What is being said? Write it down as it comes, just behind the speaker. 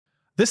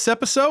This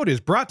episode is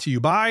brought to you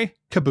by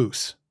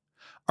Caboose.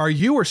 Are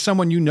you or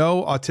someone you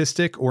know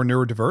autistic or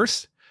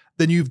neurodiverse?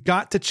 Then you've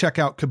got to check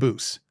out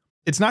Caboose.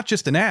 It's not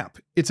just an app,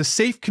 it's a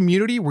safe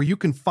community where you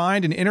can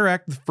find and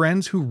interact with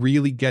friends who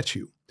really get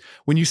you.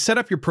 When you set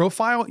up your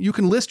profile, you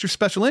can list your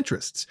special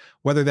interests,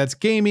 whether that's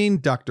gaming,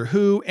 Doctor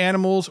Who,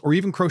 animals, or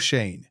even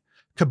crocheting.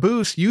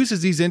 Caboose uses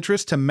these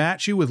interests to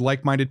match you with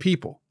like-minded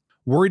people.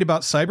 Worried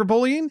about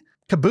cyberbullying?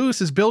 Caboose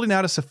is building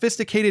out a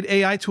sophisticated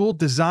AI tool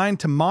designed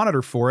to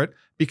monitor for it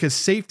because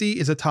safety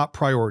is a top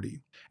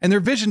priority. And their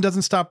vision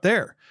doesn't stop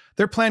there.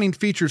 They're planning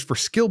features for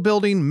skill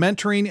building,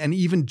 mentoring, and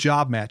even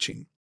job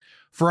matching.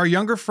 For our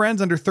younger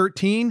friends under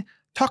 13,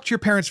 talk to your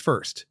parents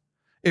first.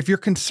 If you're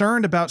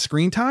concerned about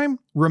screen time,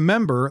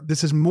 remember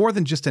this is more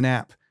than just an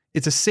app.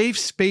 It's a safe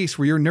space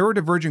where your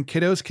neurodivergent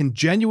kiddos can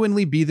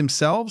genuinely be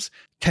themselves,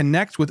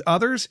 connect with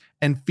others,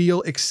 and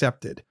feel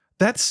accepted.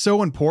 That's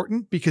so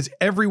important because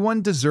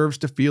everyone deserves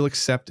to feel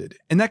accepted.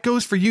 And that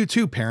goes for you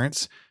too,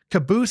 parents.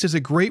 Caboose is a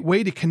great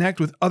way to connect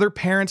with other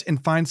parents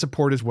and find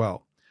support as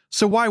well.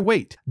 So why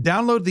wait?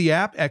 Download the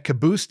app at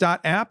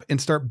caboose.app and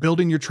start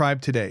building your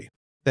tribe today.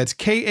 That's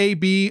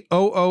KABOOSE.app.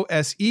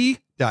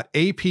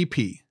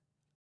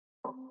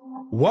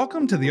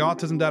 Welcome to the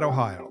Autism Dad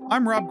Ohio.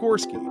 I'm Rob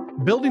Gorski.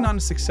 Building on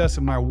the success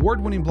of my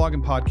award-winning blog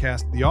and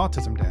podcast, The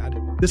Autism Dad,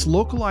 this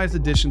localized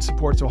edition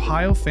supports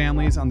Ohio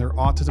families on their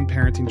autism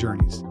parenting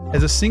journeys.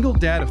 As a single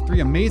dad of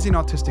 3 amazing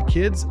autistic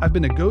kids, I've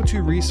been a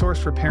go-to resource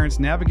for parents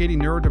navigating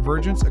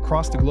neurodivergence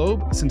across the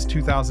globe since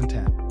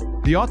 2010.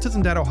 The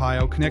Autism Dad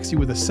Ohio connects you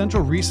with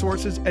essential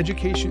resources,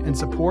 education, and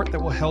support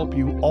that will help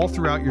you all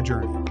throughout your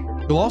journey.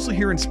 You'll also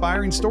hear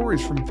inspiring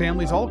stories from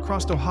families all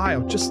across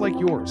Ohio, just like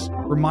yours,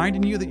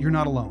 reminding you that you're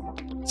not alone.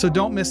 So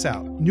don't miss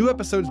out. New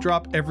episodes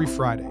drop every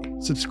Friday.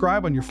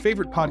 Subscribe on your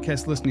favorite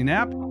podcast listening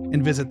app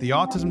and visit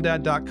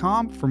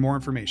theautismdad.com for more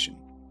information.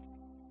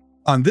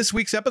 On this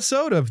week's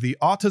episode of the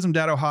Autism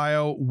Dad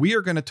Ohio, we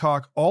are going to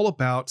talk all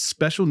about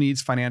special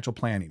needs financial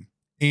planning.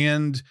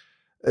 And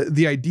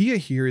the idea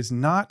here is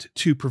not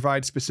to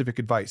provide specific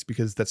advice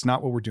because that's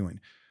not what we're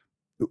doing.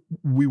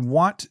 We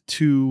want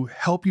to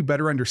help you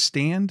better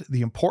understand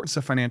the importance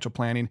of financial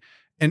planning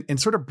and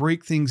sort of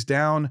break things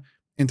down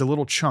into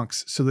little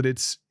chunks so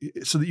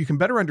that you can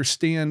better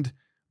understand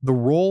the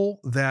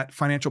role that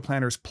financial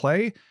planners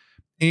play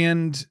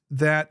and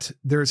that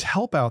there's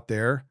help out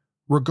there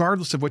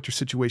regardless of what your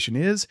situation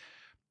is,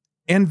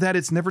 and that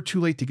it's never too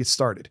late to get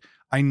started.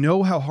 I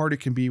know how hard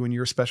it can be when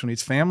you're a special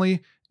needs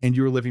family and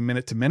you're living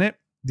minute to minute.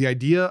 The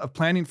idea of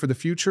planning for the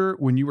future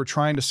when you were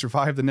trying to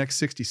survive the next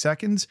 60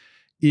 seconds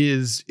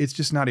it's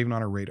just not even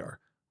on our radar,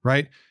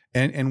 right?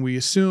 And we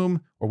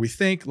assume or we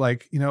think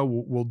like,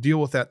 we'll deal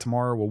with that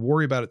tomorrow. We'll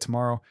worry about it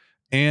tomorrow.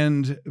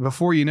 And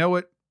before you know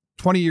it,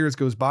 20 years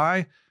goes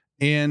by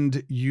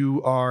and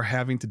you are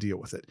having to deal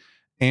with it.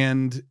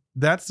 And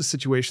that's the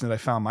situation that I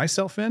found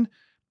myself in.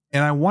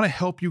 And I want to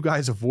help you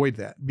guys avoid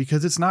that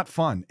because it's not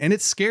fun and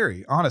it's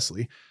scary,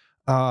 honestly.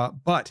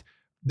 But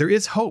there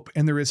is hope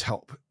and there is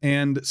help.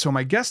 And so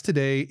my guest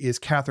today is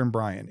Catherine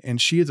Bryan,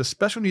 and she is a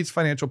special needs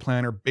financial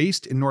planner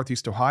based in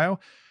Northeast Ohio.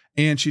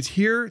 And she's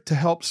here to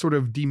help sort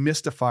of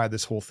demystify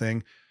this whole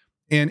thing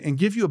and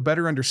give you a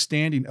better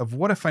understanding of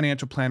what a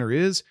financial planner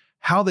is,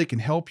 how they can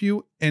help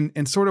you,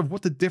 and sort of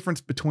what the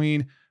difference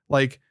between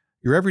like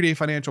your everyday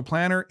financial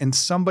planner and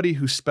somebody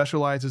who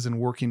specializes in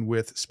working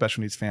with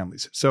special needs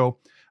families. So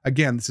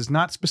again, this is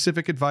not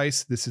specific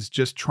advice. This is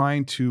just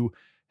trying to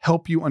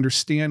help you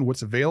understand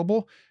what's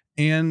available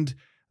and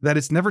that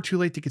it's never too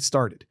late to get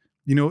started.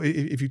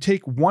 If you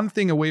take one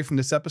thing away from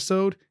this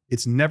episode,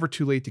 it's never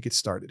too late to get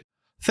started.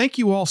 Thank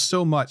you all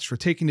so much for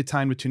taking the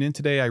time to tune in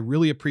today. I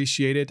really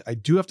appreciate it. I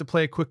do have to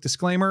play a quick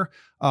disclaimer,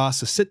 so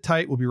sit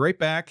tight. We'll be right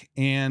back,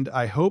 and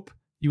I hope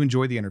you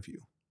enjoy the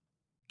interview.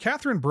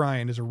 Catherine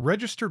Bryan is a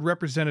registered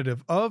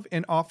representative of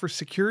and offers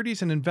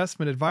securities and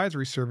investment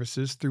advisory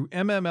services through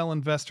MML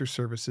Investor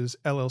Services,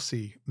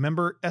 LLC,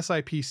 member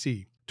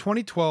SIPC.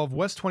 2012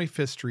 West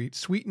 25th Street,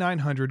 Suite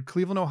 900,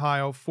 Cleveland,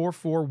 Ohio,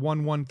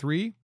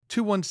 44113,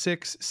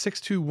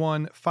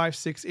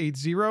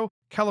 216-621-5680,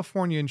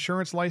 California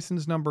Insurance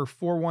License Number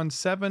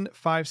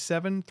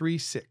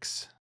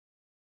 4175736.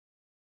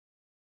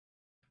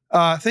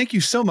 Thank you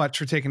so much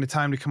for taking the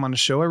time to come on the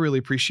show. I really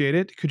appreciate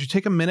it. Could you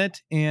take a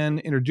minute and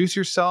introduce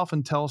yourself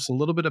and tell us a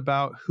little bit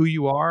about who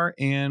you are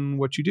and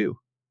what you do?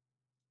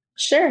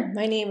 Sure.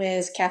 My name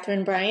is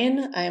Catherine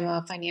Bryan. I'm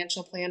a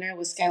financial planner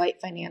with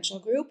Skylight Financial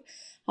Group.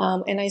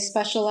 And I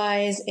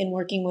specialize in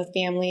working with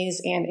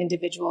families and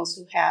individuals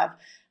who have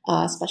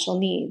special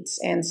needs.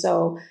 And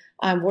so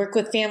I work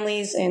with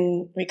families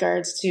in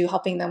regards to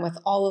helping them with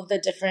all of the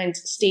different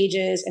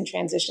stages and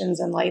transitions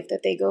in life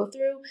that they go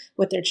through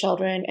with their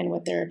children and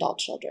with their adult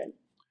children.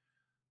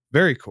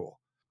 Very cool.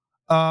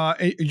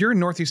 You're in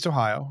Northeast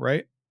Ohio,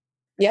 right?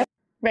 Yep.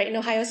 Right in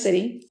Ohio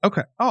City.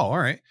 Okay. Oh, all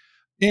right.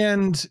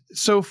 And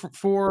so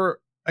for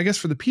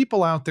the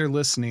people out there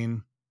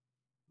listening,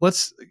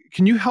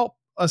 can you help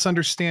us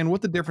understand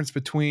what the difference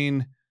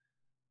between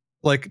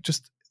like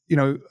just,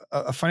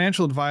 a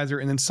financial advisor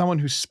and then someone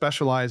who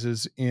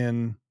specializes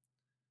in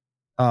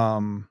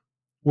um,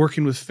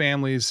 working with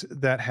families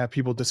that have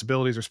people with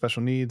disabilities or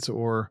special needs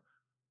or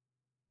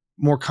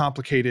more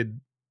complicated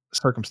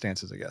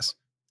circumstances, I guess?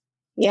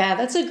 Yeah,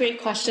 that's a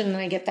great question, and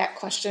I get that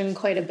question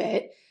quite a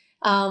bit.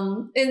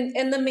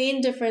 And the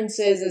main difference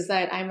is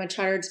that I'm a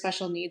chartered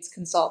special needs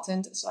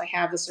consultant, so I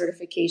have the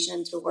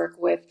certification to work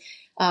with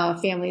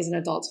families and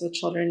adults with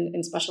children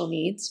in special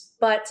needs.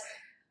 But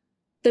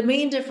the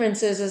main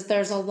difference is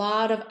there's a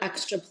lot of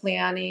extra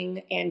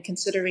planning and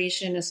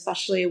consideration,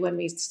 especially when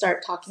we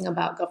start talking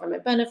about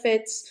government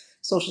benefits,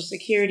 Social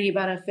Security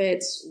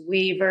benefits,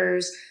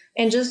 waivers,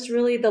 and just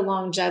really the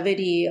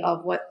longevity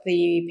of what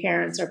the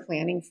parents are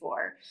planning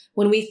for.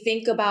 When we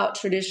think about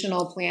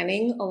traditional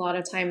planning, a lot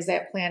of times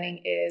that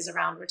planning is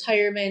around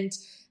retirement,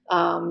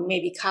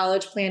 maybe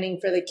college planning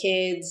for the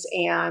kids,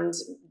 and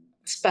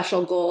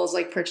special goals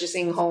like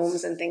purchasing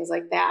homes and things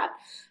like that.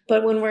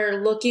 But when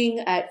we're looking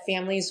at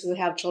families who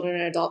have children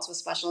and adults with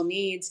special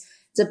needs,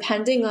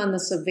 depending on the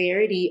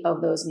severity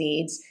of those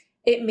needs,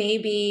 it may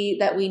be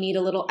that we need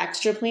a little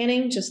extra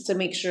planning just to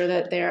make sure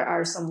that there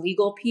are some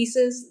legal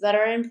pieces that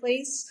are in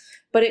place.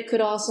 But it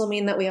could also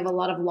mean that we have a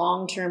lot of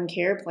long term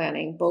care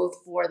planning, both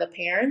for the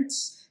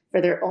parents,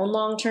 for their own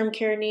long term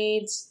care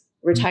needs,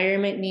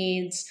 retirement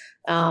needs,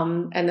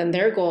 and then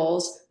their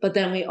goals. But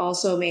then we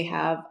also may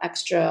have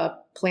extra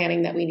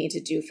planning that we need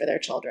to do for their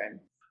children.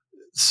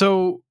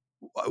 So,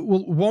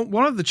 well,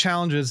 one of the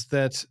challenges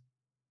that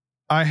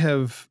I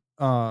have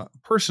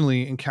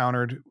personally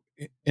encountered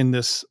in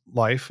this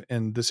life,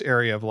 in this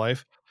area of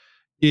life,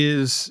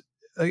 is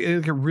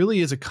it really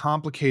is a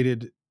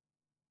complicated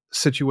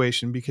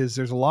situation because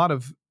there's a lot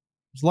of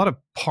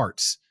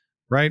parts,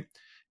 right?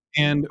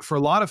 And for a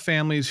lot of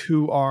families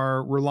who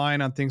are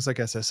relying on things like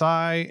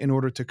SSI in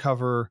order to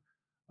cover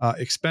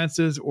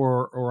expenses,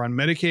 or on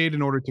Medicaid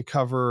in order to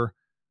cover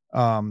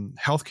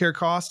healthcare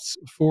costs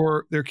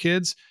for their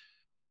kids,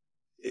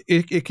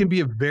 it can be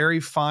a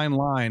very fine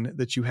line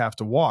that you have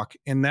to walk,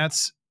 and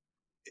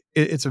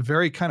it's a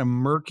very kind of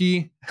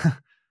murky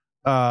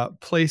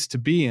place to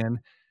be in.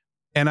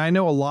 And I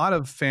know a lot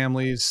of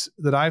families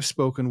that I've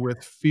spoken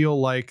with feel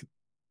like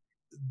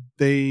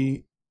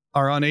they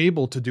are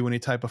unable to do any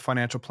type of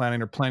financial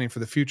planning or planning for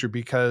the future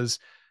because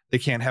they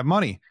can't have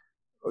money.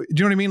 Do you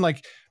know what I mean?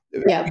 Like,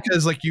 Yeah.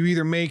 because like you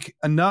either make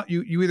enough,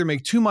 you either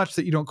make too much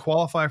that you don't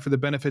qualify for the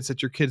benefits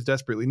that your kids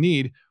desperately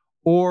need,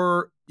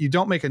 or you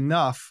don't make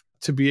enough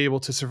to be able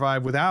to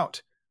survive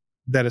without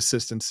that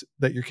assistance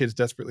that your kids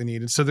desperately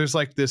need. And so there's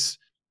like this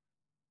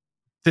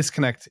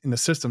disconnect in the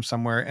system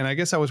somewhere. And I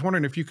guess I was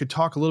wondering if you could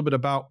talk a little bit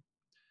about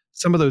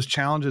some of those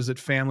challenges that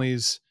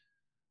families,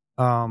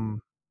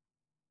 um,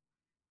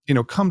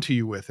 come to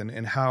you with,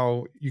 and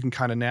how you can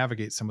kind of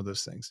navigate some of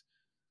those things.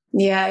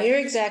 Yeah, you're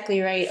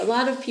exactly right. A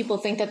lot of people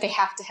think that they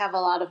have to have a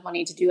lot of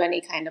money to do any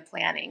kind of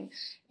planning.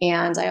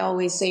 And I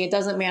always say it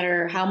doesn't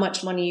matter how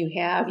much money you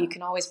have, you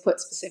can always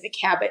put specific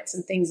habits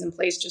and things in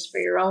place just for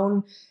your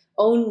own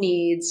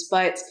needs.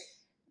 But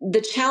the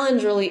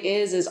challenge really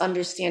is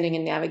understanding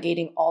and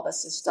navigating all the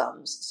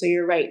systems. So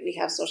you're right, we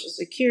have Social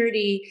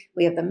Security,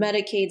 we have the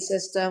Medicaid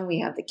system, we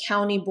have the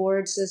county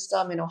board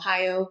system in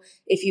Ohio.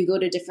 If you go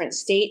to different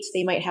states,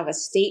 they might have a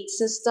state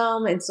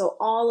system, and so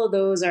all of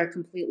those are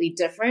completely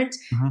different,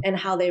 Mhm. and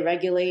how they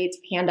regulate,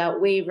 hand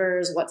out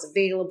waivers, what's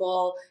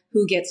available,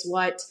 who gets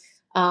what.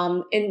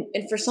 And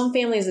for some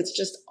families it's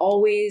just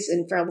always,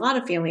 and for a lot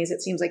of families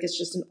it seems like it's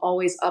just an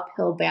always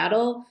uphill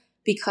battle,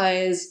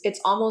 because it's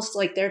almost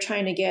like they're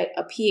trying to get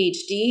a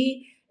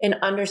PhD in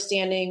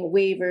understanding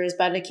waivers,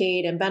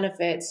 Medicaid, and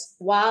benefits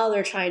while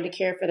they're trying to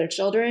care for their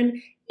children,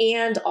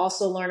 and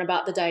also learn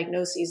about the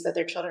diagnoses that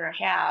their children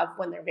have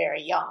when they're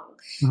very young.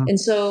 Mhm. And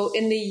so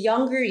in the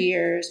younger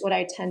years, what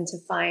I tend to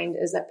find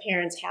is that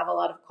parents have a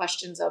lot of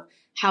questions of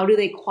how do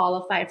they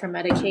qualify for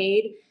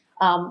Medicaid?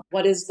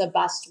 What is the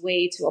best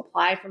way to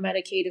apply for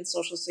Medicaid and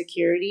Social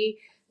Security?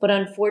 But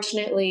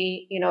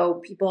unfortunately,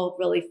 people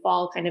really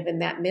fall kind of in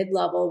that mid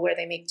level where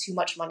they make too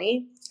much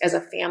money as a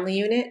family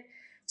unit.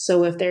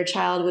 So if their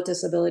child with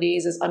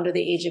disabilities is under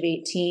the age of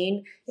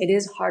 18, it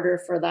is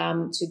harder for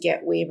them to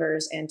get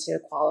waivers and to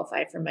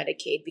qualify for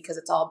Medicaid because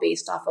it's all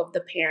based off of the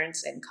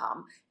parent's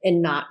income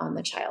and not on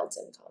the child's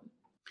income.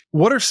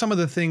 What are some of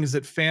the things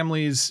that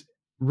families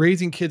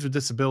raising kids with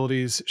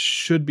disabilities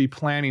should be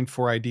planning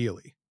for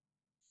ideally?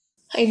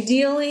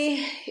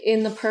 Ideally,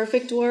 in the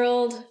perfect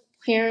world,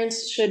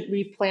 parents should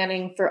be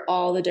planning for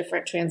all the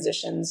different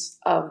transitions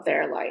of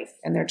their life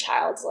and their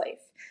child's life.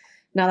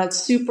 Now, that's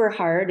super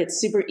hard.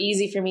 It's super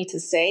easy for me to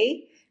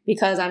say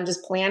because I'm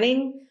just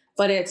planning,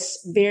 but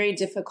it's very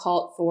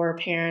difficult for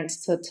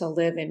parents to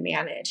live and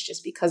manage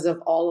just because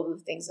of all of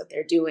the things that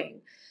they're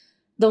doing.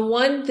 The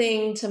one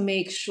thing to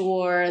make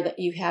sure that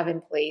you have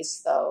in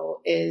place,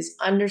 though, is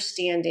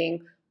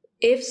understanding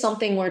if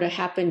something were to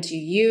happen to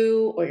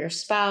you or your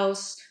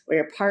spouse or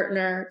your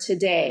partner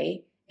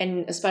today,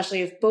 and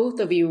especially if both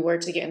of you were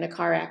to get in a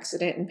car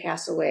accident and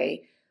pass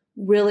away,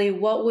 really,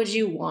 what would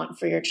you want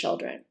for your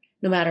children?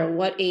 No matter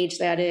what age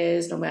that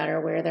is, no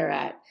matter where they're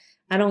at.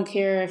 I don't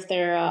care if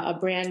they're a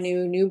brand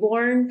new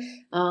newborn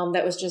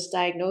that was just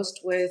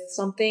diagnosed with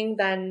something,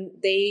 then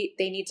they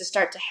need to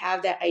start to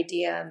have that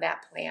idea and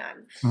that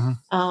plan.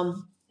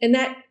 Mm-hmm. And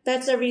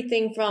that's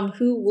everything from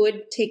who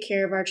would take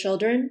care of our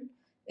children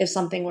if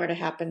something were to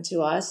happen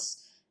to us.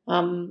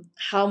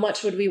 How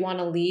much would we want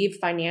to leave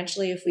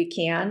financially if we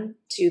can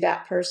to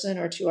that person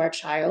or to our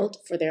child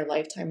for their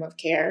lifetime of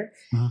care?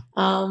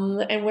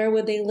 Mm-hmm. And where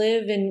would they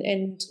live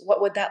and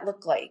what would that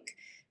look like?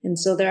 And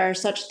so there are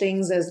such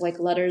things as like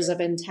letters of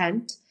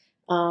intent,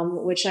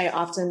 which I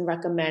often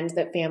recommend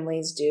that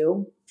families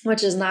do,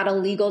 which is not a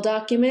legal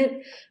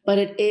document, but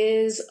it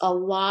is a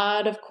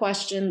lot of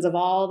questions of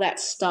all that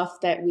stuff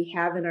that we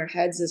have in our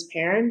heads as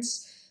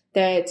parents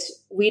that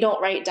we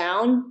don't write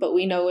down, but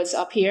we know it's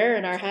up here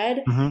in our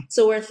head. Mm-hmm.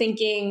 So we're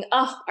thinking,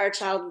 oh, our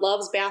child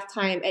loves bath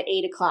time at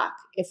 8 o'clock.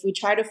 If we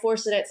try to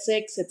force it at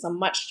 6, it's a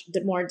much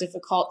more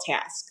difficult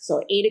task. So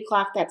at 8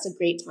 o'clock, that's a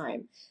great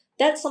time.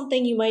 That's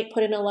something you might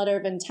put in a letter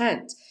of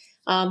intent.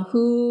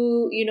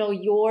 Who,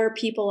 your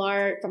people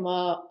are from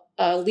a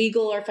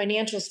legal or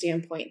financial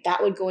standpoint,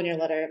 that would go in your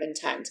letter of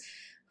intent.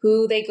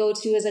 Who they go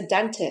to as a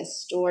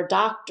dentist or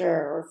doctor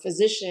or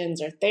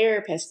physicians or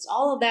therapists,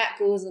 all of that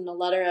goes in the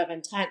letter of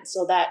intent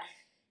so that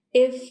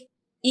if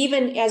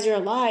even as you're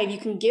alive, you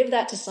can give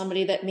that to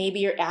somebody that maybe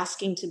you're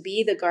asking to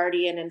be the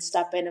guardian and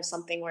step in if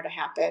something were to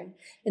happen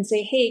and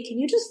say, hey, can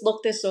you just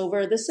look this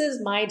over? This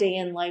is my day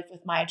in life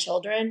with my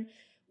children.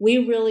 We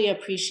really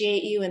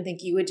appreciate you and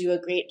think you would do a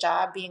great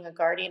job being a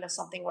guardian if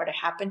something were to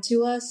happen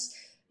to us.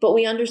 But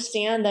we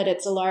understand that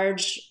it's a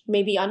large,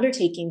 maybe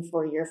undertaking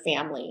for your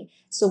family.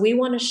 So we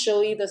want to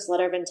show you this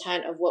letter of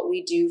intent of what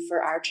we do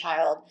for our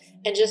child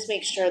and just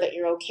make sure that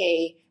you're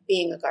okay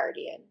being a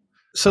guardian.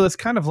 So that's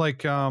kind of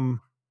like, not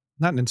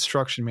an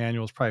instruction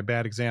manual is probably a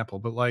bad example,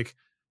 but like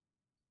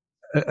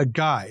a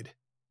guide.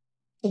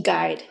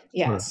 Guide,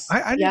 yes.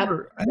 I Yep,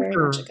 never, very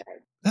much a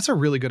guide. that's a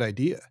really good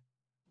idea.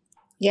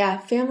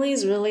 Yeah,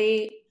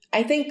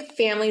 I think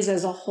families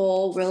as a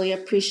whole really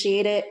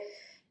appreciate it.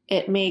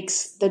 It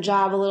makes the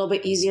job a little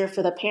bit easier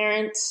for the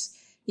parents.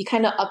 You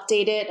kind of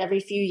update it every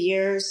few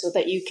years so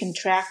that you can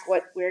track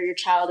where your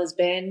child has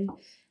been.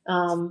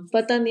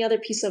 But then the other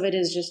piece of it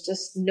is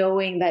just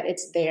knowing that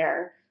it's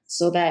there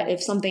so that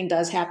if something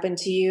does happen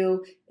to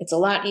you, it's a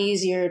lot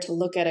easier to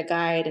look at a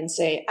guide and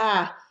say,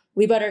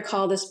 we better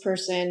call this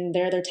person,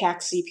 they're their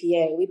tax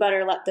CPA. We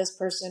better let this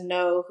person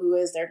know who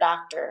is their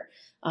doctor.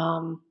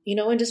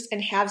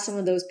 And have some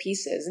of those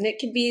pieces. And it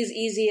could be as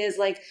easy as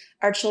like,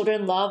 our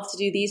children love to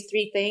do these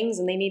 3 things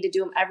and they need to do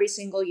them every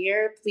single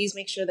year. Please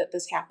make sure that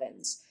this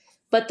happens.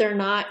 But they're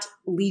not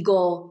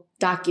legal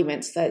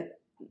documents that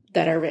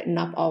are written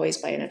up always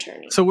by an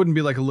attorney. So it wouldn't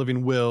be like a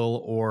living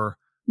will or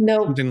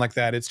something like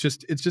that. It's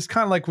just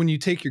kind of like when you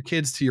take your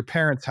kids to your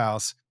parents'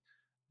 house,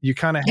 you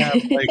kind of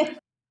have like,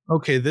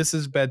 okay, this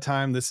is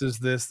bedtime. This is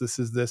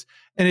this.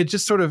 And it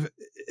just sort of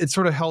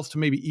helps to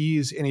maybe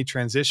ease any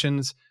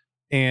transitions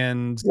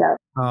and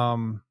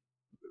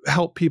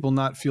help people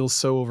not feel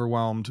so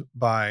overwhelmed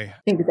by.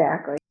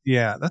 Exactly.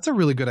 Yeah, that's a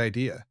really good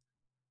idea.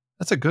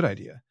 That's a good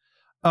idea.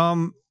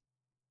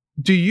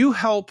 Do you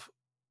help?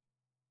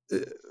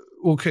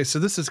 Okay, so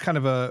this is kind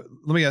of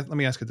let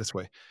me ask it this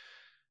way.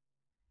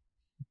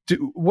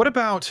 What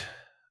about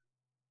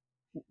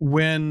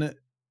when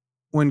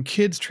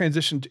kids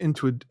transition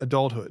into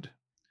adulthood?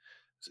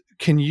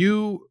 Can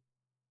you,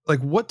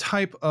 like, what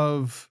type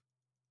of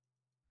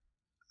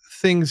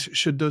things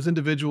should those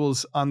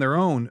individuals on their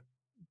own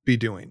be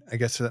doing? I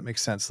guess that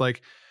makes sense.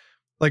 Like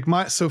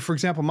so for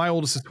example, my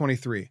oldest is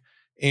 23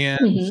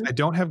 and I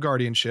don't have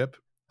guardianship.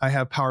 I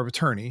have power of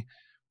attorney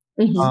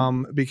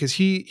because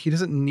he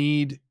doesn't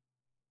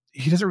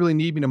really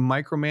need me to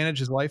micromanage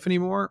his life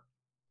anymore.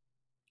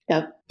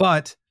 Yep.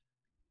 But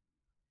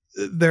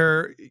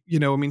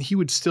he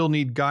would still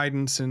need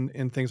guidance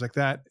and things like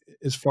that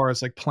as far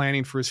as like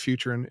planning for his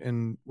future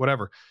and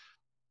whatever.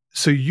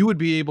 So you would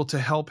be able to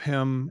help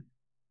him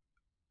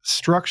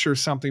structure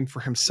something for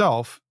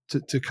himself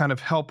to kind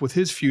of help with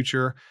his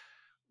future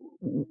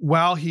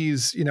while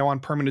he's, on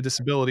permanent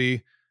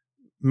disability,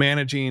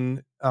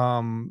 managing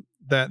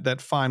that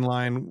fine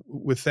line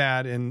with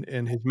that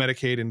and his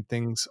Medicaid and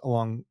things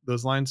along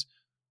those lines.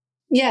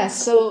 Yeah.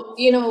 So,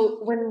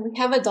 when we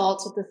have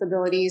adults with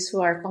disabilities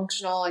who are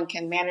functional and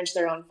can manage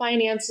their own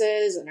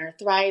finances and are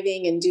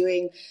thriving and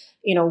doing,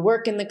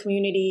 work in the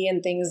community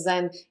and things,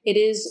 then it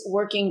is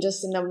working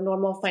just in a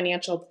normal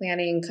financial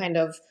planning kind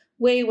of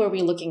way where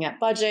we're looking at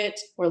budget,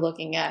 we're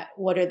looking at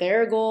what are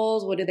their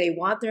goals, what do they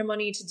want their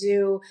money to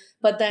do,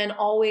 but then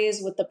always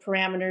with the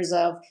parameters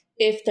of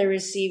if they're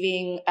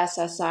receiving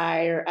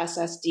SSI or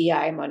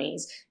SSDI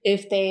monies,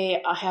 if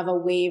they have a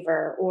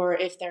waiver or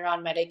if they're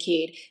on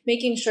Medicaid,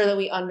 making sure that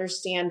we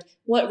understand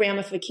what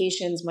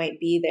ramifications might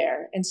be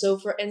there. And so,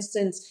 for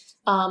instance,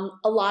 a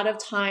lot of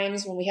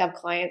times when we have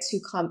clients who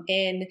come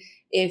in,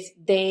 if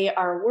they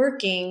are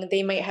working,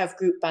 they might have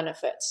group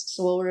benefits.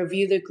 So we'll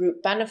review the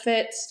group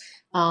benefits.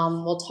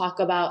 We'll talk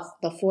about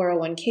the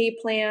 401k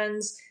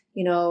plans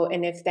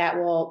and if that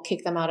will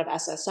kick them out of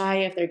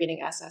SSI if they're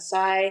getting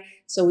SSI.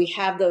 So we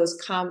have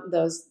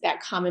that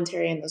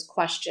commentary and those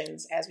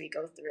questions as we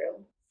go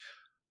through.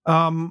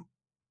 Um,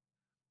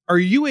 are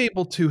you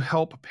able to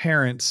help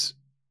parents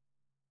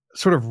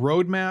sort of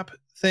roadmap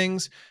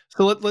things?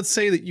 So let's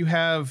say that you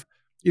have,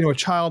 a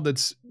child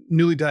that's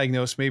newly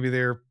diagnosed, maybe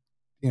they're,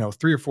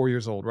 3 or 4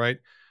 years old, right?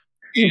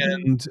 Mhm.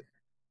 And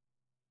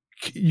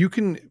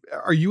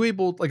are you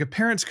able, like, if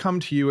parents come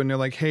to you and they're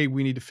like, hey,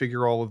 we need to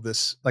figure all of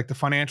this, like the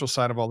financial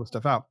side of all this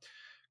stuff out.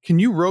 Can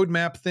you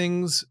roadmap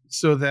things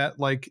so that,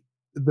 like,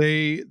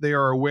 they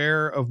are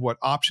aware of what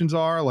options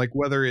are, like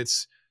whether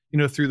it's,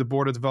 through the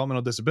Board of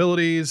Developmental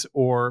Disabilities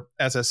or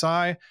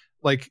SSI,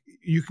 like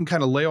you can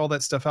kind of lay all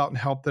that stuff out and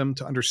help them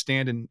to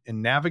understand and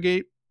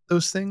navigate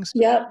those things?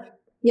 Yep.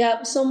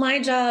 Yep. So my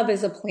job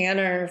as a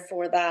planner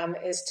for them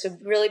is to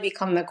really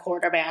become the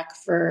quarterback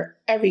for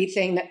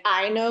everything that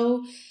I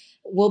know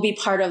will be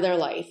part of their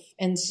life.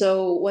 And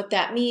so what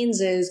that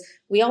means is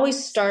we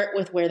always start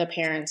with where the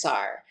parents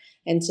are.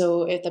 And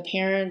so if the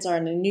parents are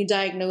in a new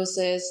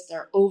diagnosis,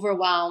 they're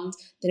overwhelmed,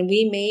 then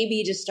we may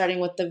be just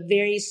starting with the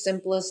very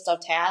simplest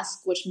of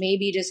tasks, which may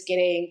be just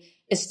getting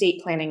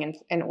estate planning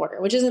in order,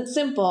 which isn't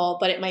simple,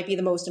 but it might be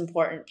the most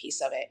important piece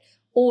of it,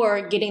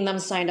 or getting them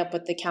signed up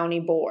with the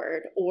county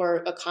board, or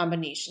a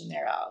combination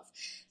thereof.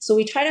 So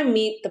we try to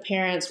meet the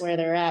parents where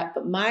they're at,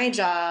 but my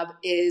job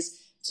is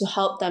to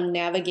help them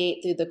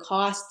navigate through the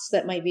costs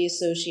that might be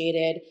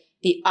associated,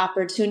 the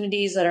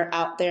opportunities that are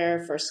out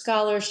there for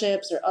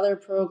scholarships or other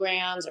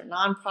programs or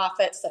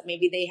nonprofits that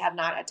maybe they have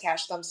not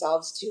attached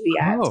themselves to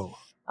yet. Oh,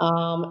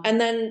 And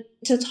then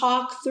to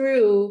talk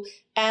through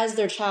as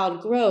their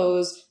child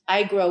grows,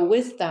 I grow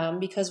with them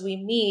because we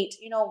meet,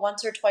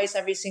 once or twice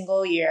every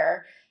single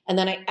year. And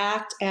then I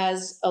act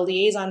as a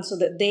liaison so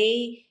that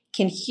they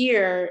can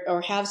hear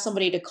or have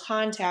somebody to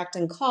contact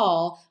and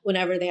call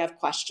whenever they have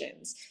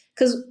questions.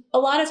 Because a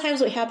lot of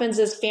times what happens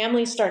is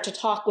families start to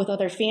talk with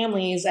other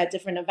families at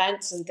different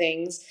events and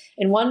things.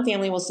 And one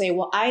family will say,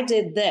 well, I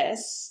did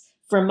this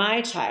for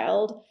my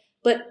child,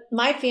 but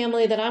my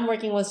family that I'm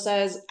working with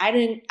says, I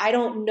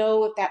don't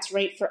know if that's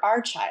right for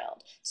our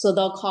child. So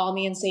they'll call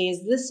me and say,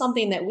 is this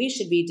something that we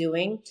should be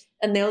doing?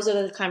 And those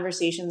are the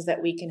conversations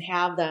that we can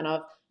have then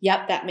of,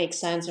 yep, that makes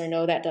sense, or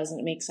no, that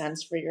doesn't make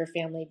sense for your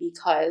family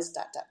because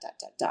dot, dot, dot,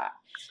 dot, dot.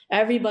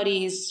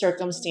 Everybody's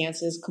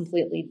circumstance is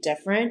completely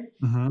different.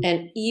 mhm.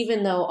 And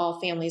even though all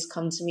families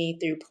come to me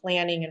through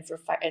planning and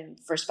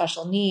for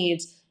special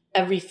needs,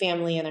 every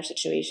family and their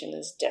situation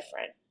is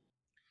different.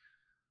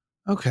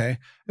 Okay.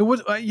 And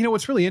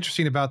what's really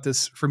interesting about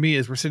this for me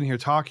as we're sitting here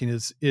talking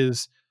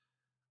is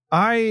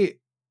I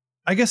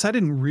I guess I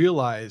didn't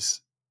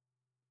realize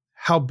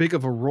how big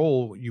of a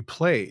role you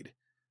played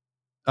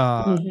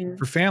Hmm.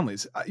 for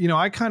families.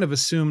 I kind of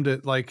assumed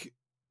that, like,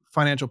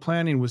 financial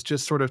planning was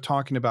just sort of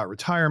talking about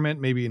retirement,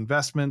 maybe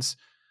investments,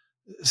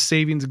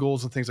 savings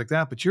goals, and things like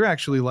that. But you're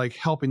actually, like,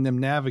 helping them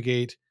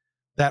navigate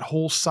that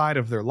whole side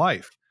of their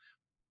life,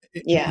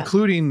 Yeah.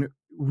 including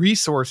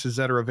resources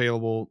that are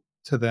available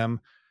to them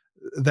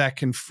that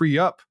can free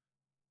up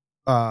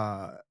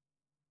uh,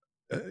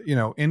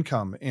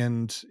 income.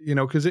 And,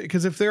 because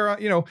if they're,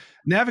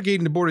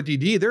 navigating the board of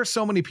DD, there's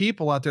so many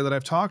people out there that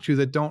I've talked to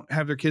that don't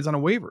have their kids on a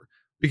waiver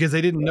because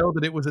they didn't know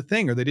that it was a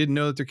thing, or they didn't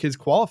know that their kids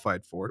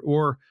qualified for it.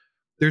 Or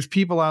there's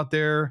people out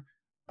there,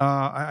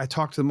 I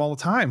talk to them all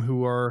the time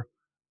who are,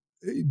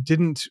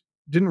 didn't,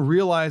 didn't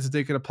realize that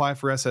they could apply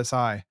for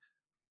SSI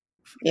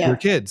for their Yeah.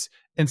 kids.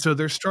 And so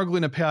they're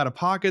struggling to pay out of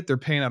pocket. They're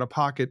paying out of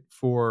pocket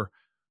for,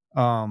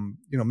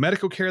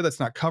 medical care that's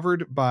not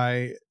covered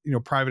by,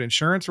 private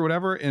insurance or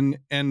whatever. And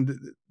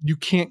you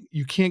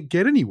can't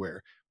get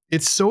anywhere.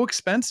 It's so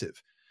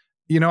expensive.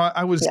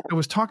 I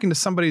was talking to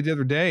somebody the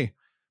other day,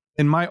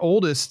 and my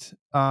oldest,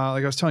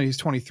 like I was telling you, he's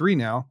 23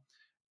 now,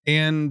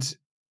 and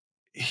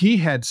he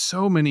had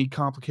so many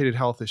complicated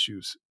health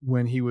issues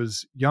when he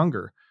was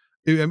younger.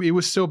 I mean, it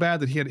was so bad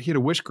that he had a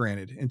wish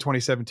granted in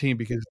 2017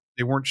 because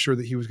they weren't sure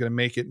that he was going to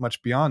make it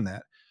much beyond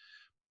that.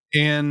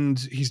 And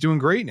he's doing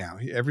great now.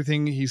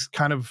 Everything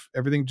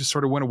just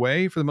sort of went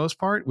away for the most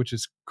part, which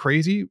is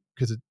crazy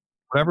because it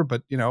whatever,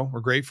 but, we're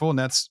grateful, and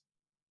that's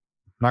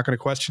I'm not gonna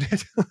question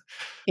it.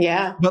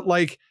 Yeah. But,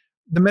 like,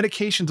 the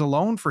medications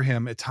alone for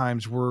him at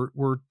times were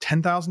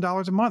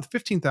 $10,000 a month,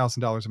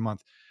 $15,000 a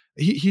month.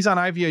 He's on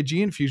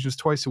IVIG infusions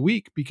twice a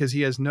week because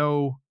he has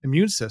no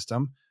immune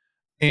system,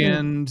 Mm.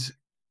 and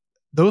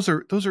those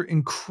are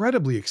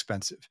incredibly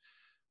expensive.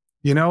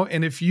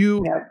 And if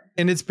you Yeah.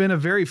 and it's been a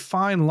very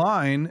fine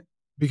line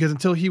because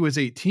until he was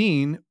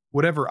 18,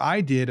 whatever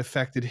I did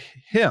affected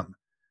him,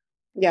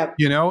 Yep.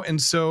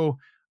 and so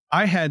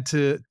I had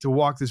to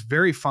walk this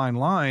very fine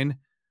line,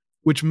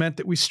 which meant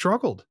that we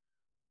struggled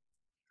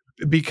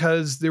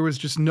because there was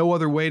just no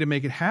other way to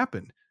make it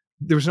happen.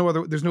 There's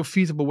no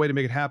feasible way to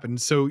make it happen.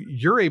 So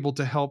you're able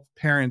to help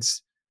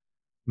parents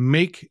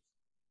make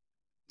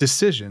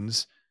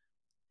decisions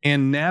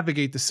and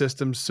navigate the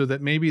systems so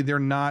that maybe they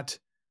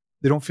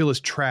don't feel as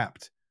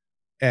trapped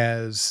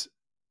as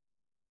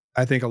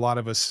I think a lot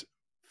of us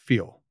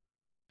feel.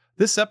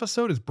 This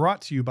episode is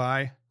brought to you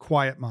by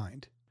Quiet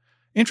Mind.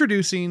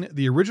 Introducing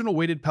the Original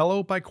Weighted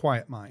Pillow by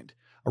Quiet Mind,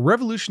 a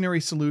revolutionary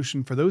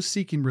solution for those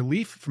seeking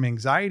relief from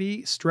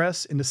anxiety,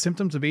 stress, and the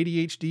symptoms of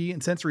ADHD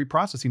and sensory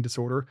processing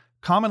disorder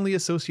commonly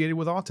associated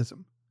with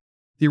autism.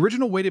 The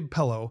Original Weighted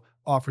Pillow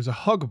offers a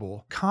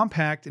huggable,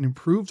 compact, and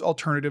improved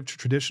alternative to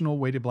traditional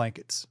weighted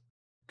blankets.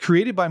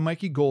 Created by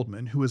Mikey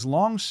Goldman, who has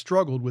long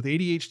struggled with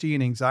ADHD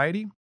and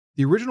anxiety,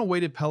 the Original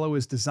Weighted Pillow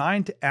is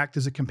designed to act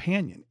as a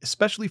companion,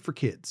 especially for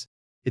kids.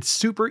 It's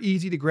super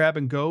easy to grab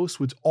and go,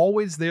 so it's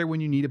always there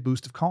when you need a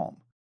boost of calm.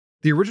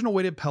 The Original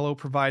Weighted Pillow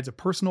provides a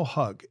personal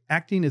hug,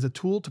 acting as a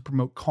tool to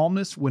promote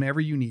calmness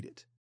whenever you need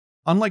it.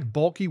 Unlike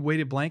bulky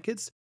weighted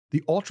blankets,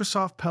 the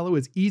ultra-soft pillow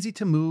is easy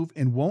to move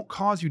and won't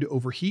cause you to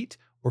overheat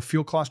or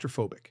feel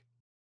claustrophobic.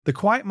 The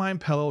Quiet Mind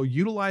pillow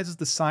utilizes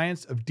the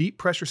science of deep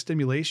pressure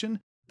stimulation,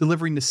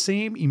 delivering the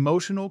same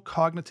emotional,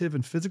 cognitive,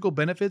 and physical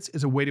benefits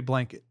as a weighted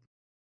blanket.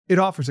 It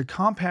offers a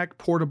compact,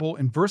 portable,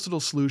 and versatile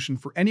solution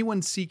for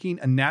anyone seeking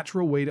a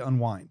natural way to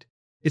unwind.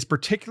 It's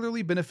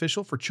particularly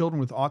beneficial for children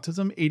with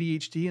autism,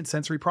 ADHD, and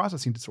sensory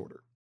processing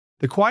disorder.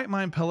 The Quiet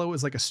Mind pillow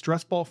is like a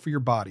stress ball for your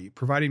body,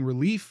 providing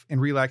relief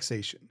and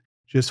relaxation.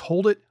 Just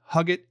hold it,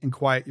 hug it, and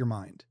quiet your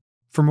mind.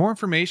 For more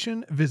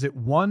information, visit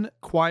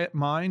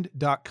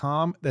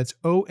onequietmind.com. That's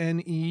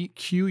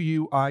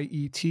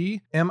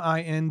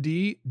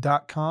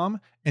ONEQUIETMIND.com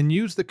and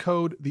use the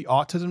code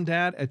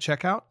TheAutismDad at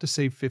checkout to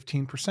save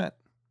 15%.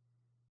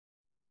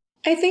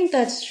 I think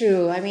that's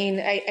true. I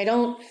mean, I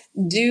don't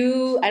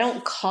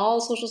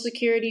call Social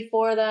Security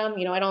for them.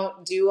 I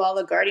don't do all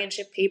the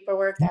guardianship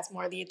paperwork. That's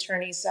more the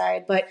attorney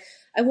side, but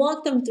I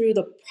walk them through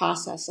the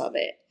process of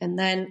it. And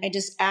then I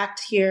just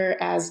act here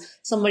as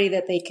somebody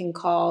that they can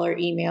call or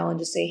email and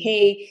just say,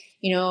 hey,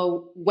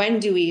 when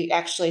do we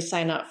actually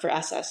sign up for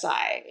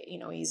SSI?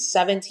 He's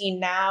 17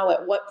 now.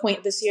 At what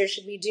point this year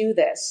should we do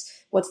this?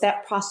 What's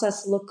that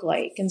process look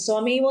like? And so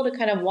I'm able to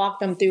kind of walk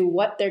them through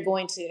what they're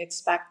going to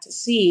expect to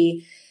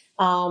see,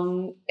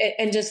 and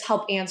just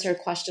help answer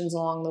questions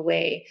along the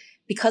way.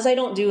 Because I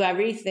don't do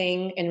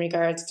everything in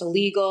regards to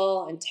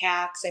legal and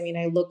tax. I mean,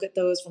 I look at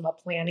those from a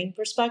planning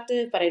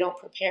perspective, but I don't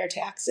prepare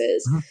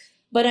taxes. Mm-hmm.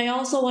 But I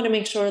also want to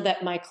make sure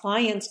that my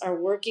clients are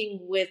working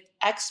with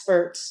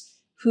experts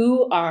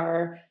who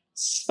are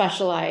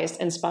specialized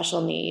in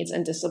special needs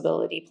and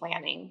disability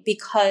planning,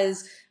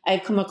 because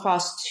I've come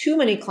across too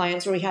many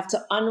clients where we have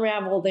to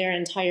unravel their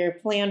entire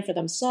plan for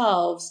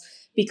themselves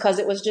because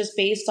it was just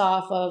based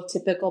off of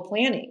typical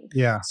planning.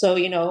 Yeah. So,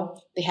 they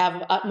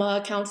have UTMA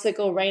accounts that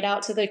go right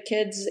out to the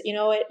kids,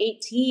 at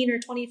 18 or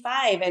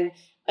 25.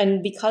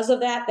 And because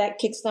of that, that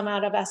kicks them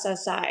out of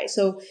SSI.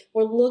 So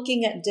we're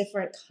looking at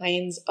different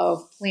kinds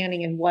of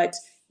planning and what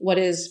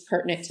is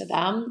pertinent to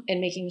them, and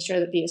making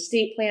sure that the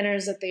estate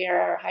planners that they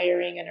are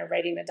hiring and are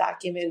writing the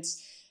documents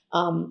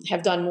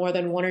have done more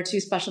than one or two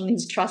special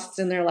needs trusts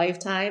in their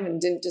lifetime and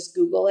didn't just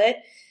Google it.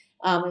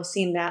 I've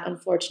seen that,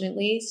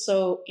 unfortunately.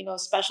 So,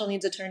 special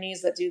needs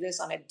attorneys that do this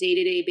on a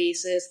day-to-day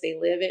basis, they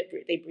live it,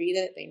 they breathe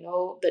it, they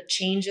know the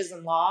changes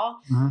in law.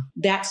 Mm-hmm.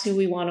 That's who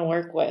we want to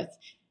work with.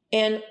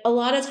 And a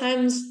lot of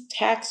times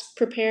tax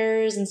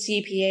preparers and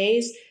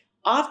CPAs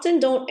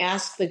often don't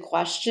ask the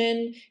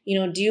question,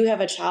 do you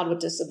have a child with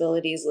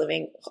disabilities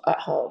living at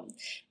home?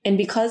 And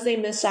because they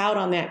miss out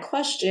on that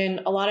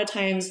question, a lot of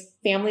times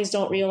families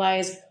don't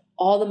realize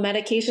all the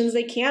medications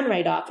they can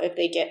write off if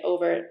they get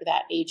over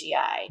that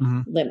AGI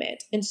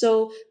limit. And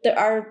so there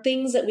are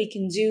things that we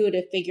can do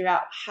to figure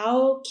out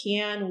how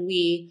can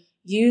we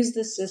use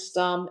the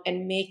system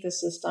and make the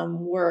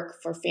system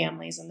work for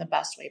families in the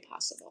best way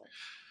possible.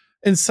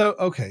 And so,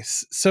 okay,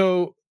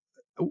 so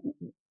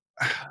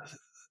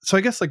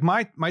I guess like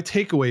my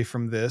takeaway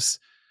from this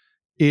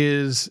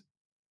is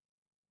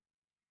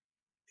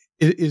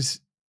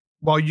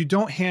while you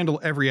don't handle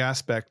every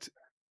aspect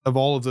of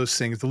all of those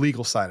things, the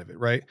legal side of it,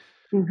 right?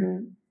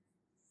 Mm-hmm.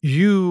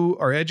 You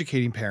are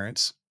educating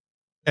parents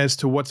as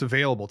to what's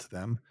available to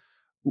them,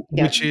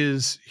 which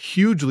is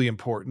hugely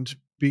important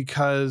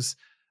because,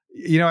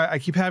 I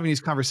keep having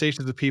these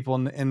conversations with people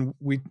and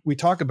we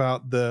talk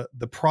about the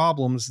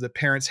problems that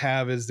parents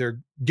have as they're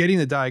getting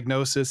the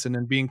diagnosis and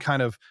then being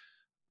kind of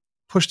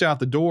pushed out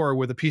the door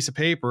with a piece of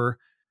paper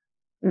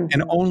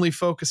and only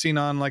focusing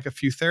on like a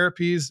few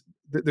therapies.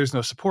 There's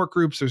no support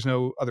groups. There's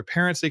no other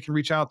parents they can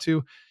reach out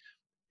to.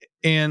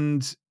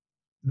 And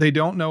they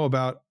don't know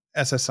about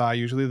SSI.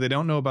 Usually they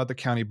don't know about the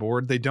county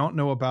board. They don't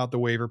know about the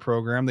waiver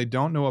program. They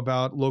don't know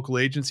about local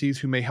agencies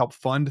who may help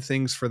fund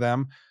things for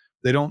them.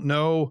 They don't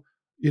know,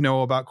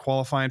 about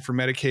qualifying for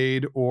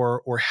Medicaid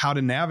or how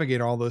to navigate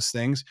all those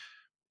things.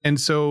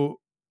 And so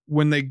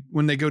when they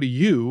go to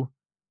you,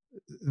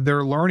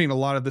 they're learning a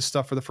lot of this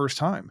stuff for the first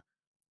time.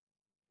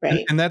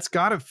 Right. And that's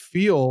got to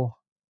feel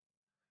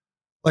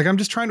like, I'm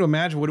just trying to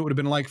imagine what it would have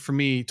been like for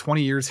me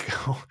 20 years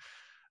ago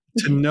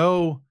to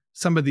know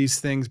some of these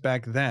things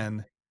back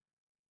then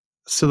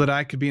so that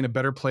I could be in a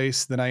better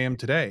place than I am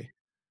today.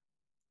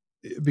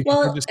 Because I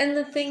Well, just, and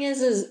the thing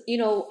is,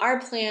 our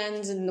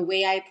plans and the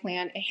way I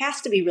plan, it has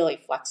to be really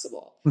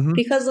flexible. Mhm.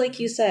 Because, like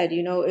you said,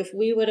 if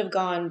we would have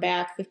gone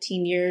back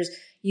 15 years,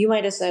 you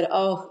might have said,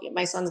 oh,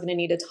 my son's going to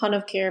need a ton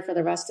of care for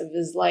the rest of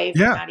his life.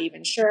 We're Yeah. not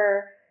even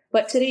sure.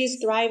 But today's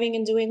thriving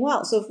and doing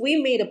well. So if we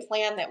made a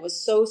plan that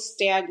was so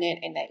stagnant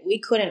and that we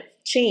couldn't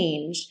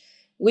change,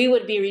 we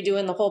would be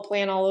redoing the whole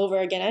plan all over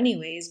again,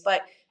 anyways.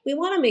 But we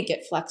want to make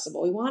it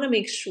flexible. We want to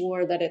make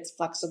sure that it's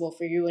flexible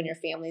for you and your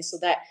family so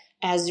that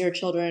as your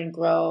children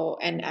grow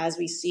and as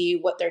we see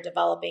what they're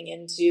developing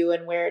into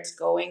and where it's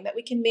going, that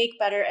we can make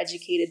better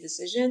educated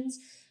decisions,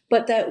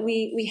 but that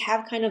we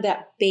have kind of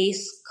that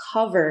base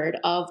covered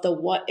of the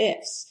what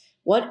ifs.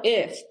 What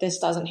if this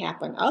doesn't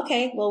happen?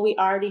 Okay, well, we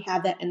already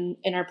have that in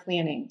our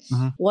planning.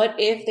 Mhm. What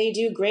if they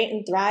do great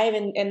and thrive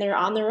and they're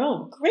on their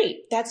own?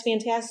 Great. That's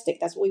fantastic.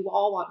 That's what we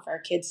all want for our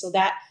kids. So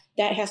that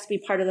has to be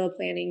part of the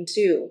planning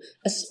too,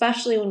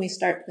 especially when we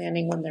start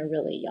planning when they're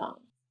really young.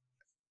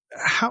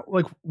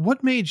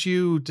 What made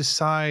you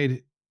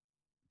decide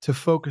to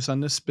focus on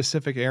this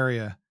specific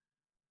area?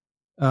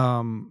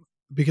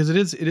 Because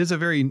it is a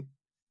very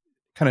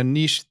kind of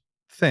niche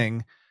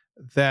thing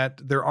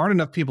that there aren't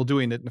enough people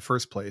doing it in the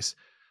first place.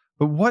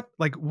 But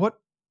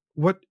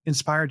what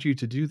inspired you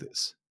to do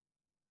this?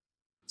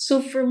 So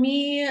for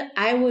me,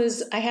 I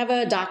have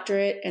a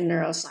doctorate in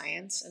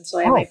neuroscience, and so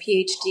I have Oh, my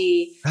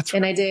PhD, that's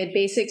and right. I did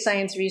basic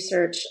science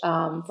research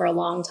for a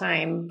long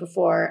time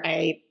before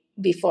I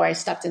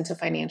stepped into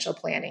financial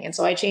planning, and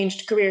so I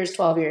changed careers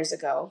 12 years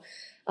ago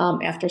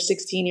after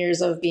 16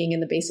 years of being in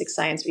the basic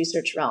science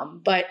research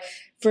realm. But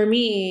for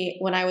me,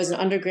 when I was an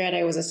undergrad,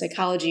 I was a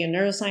psychology and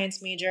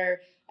neuroscience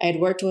major. I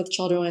had worked with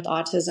children with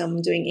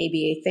autism, doing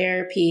ABA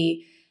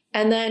therapy.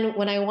 And then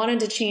when I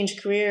wanted to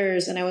change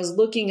careers and I was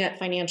looking at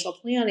financial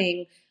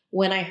planning,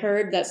 when I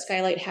heard that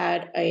Skylight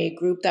had a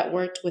group that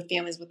worked with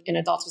families and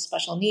adults with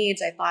special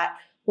needs, I thought,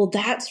 well,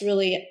 that's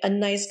really a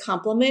nice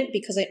compliment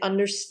because I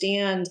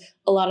understand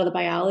a lot of the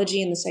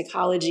biology and the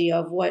psychology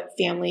of what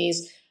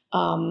families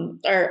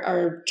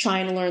are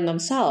trying to learn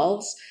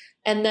themselves.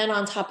 And then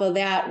on top of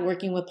that,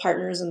 working with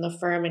partners in the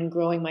firm and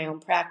growing my own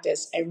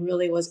practice, I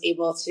really was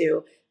able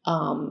to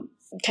um,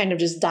 kind of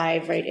just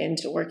dive right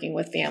into working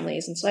with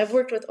families. And so I've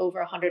worked with over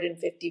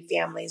 150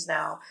 families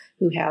now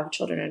who have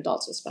children and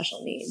adults with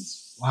special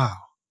needs. Wow.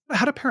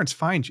 How do parents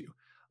find you?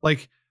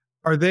 Like,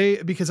 are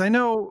they, because I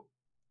know,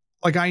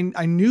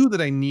 I knew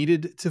that I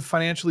needed to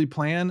financially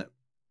plan,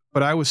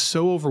 but I was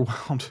so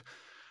overwhelmed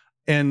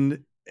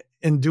and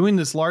doing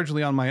this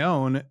largely on my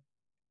own,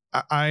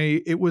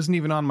 it wasn't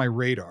even on my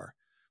radar.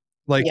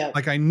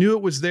 Yep. I knew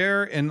it was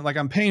there, and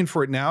I'm paying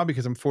for it now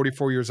because I'm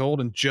 44 years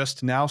old and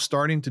just now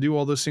starting to do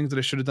all those things that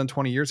I should have done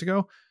 20 years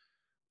ago.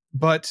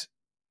 But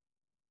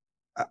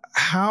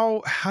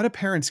how do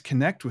parents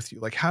connect with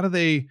you? How do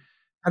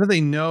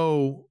they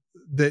know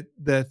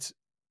that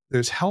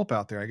there's help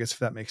out there? I guess if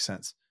that makes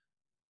sense.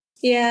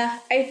 Yeah,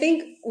 I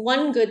think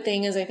one good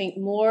thing is I think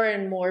more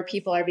and more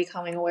people are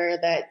becoming aware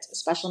that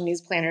special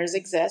needs planners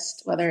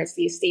exist, whether it's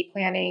the estate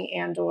planning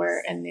and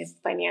the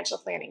financial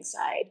planning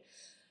side.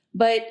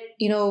 But,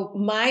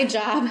 my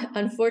job,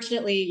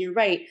 unfortunately, you're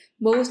right.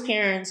 Most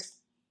parents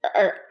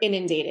are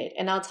inundated.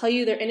 And I'll tell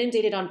you, they're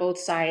inundated on both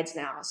sides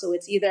now. So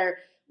it's either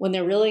when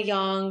they're really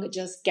young,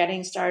 just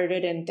getting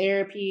started in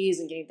therapies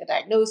and getting the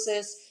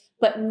diagnosis.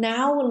 But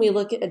now when we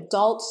look at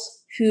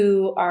adults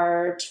who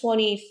are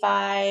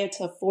 25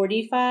 to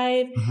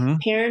 45,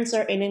 Mhm. parents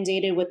are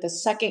inundated with the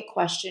second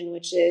question,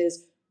 which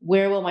is,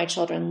 where will my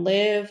children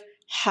live?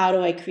 How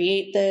do I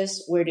create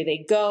this? Where do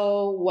they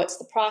go? What's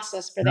the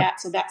process for Yep. that?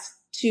 So that's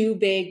two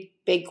big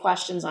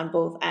questions on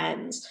both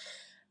ends.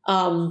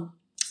 Um,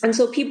 and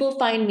so people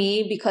find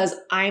me because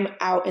I'm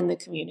out in the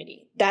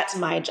community. That's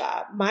my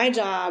job. My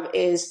job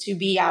is to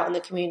be out in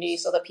the community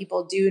so that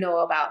people do know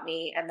about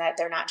me and that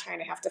they're not trying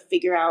to have to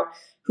figure out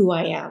who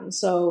I am.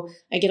 So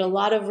I get a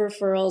lot of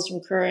referrals from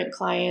current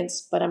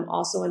clients, but I'm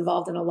also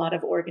involved in a lot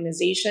of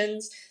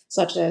organizations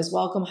such as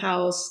Welcome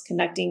House,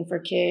 Connecting for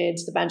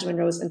Kids, the Benjamin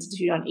Rose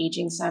Institute on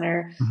Aging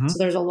Center. Mhm. So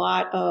there's a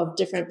lot of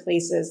different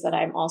places that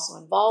I'm also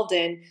involved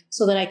in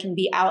so that I can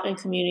be out in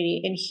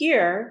community and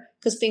hear,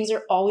 because things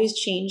are always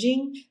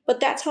changing.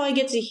 But that's how I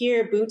get to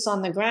hear boots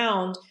on the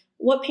ground,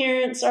 what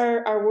parents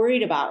are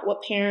worried about,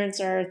 what parents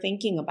are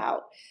thinking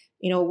about.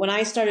 When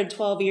I started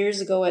 12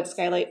 years ago at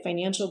Skylight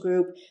Financial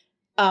Group,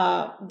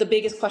 the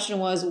biggest question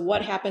was,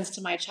 what happens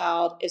to my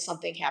child if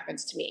something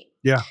happens to me?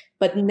 Yeah.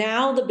 But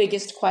now the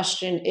biggest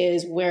question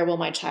is, where will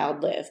my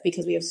child live?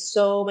 Because we have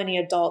so many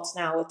adults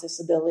now with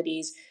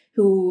disabilities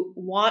who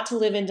want to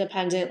live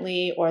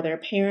independently, or their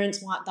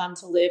parents want them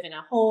to live in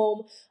a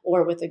home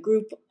or with a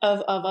group of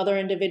other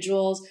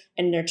individuals,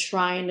 and they're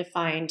trying to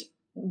find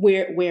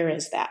where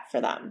is that for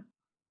them.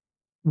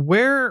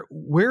 Where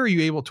are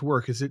you able to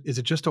work? Is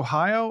it just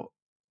Ohio?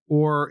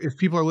 Or if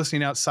people are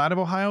listening outside of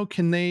Ohio,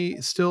 can they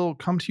still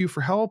come to you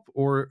for help,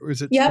 or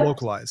is it Yep.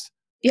 localized?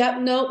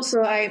 Yep. No.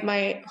 So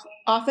my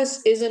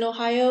office is in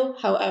Ohio.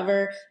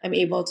 However, I'm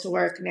able to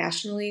work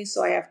nationally.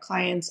 So I have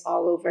clients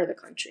all over the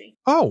country.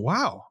 Oh,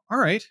 wow. All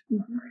right.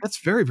 Mhm. That's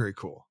very, very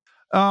cool.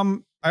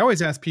 I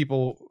always ask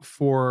people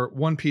for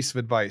one piece of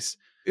advice.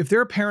 If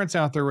there are parents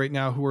out there right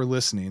now who are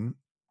listening,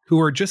 who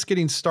are just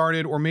getting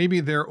started, or maybe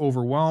they're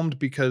overwhelmed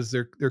because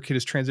their kid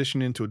is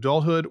transitioning into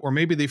adulthood, or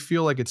maybe they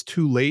feel like it's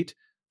too late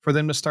for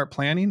them to start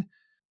planning,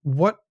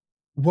 what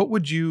what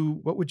would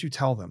you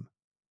tell them?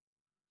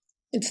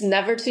 It's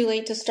never too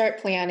late to start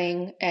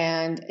planning,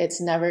 and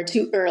it's never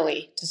too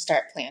early to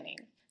start planning.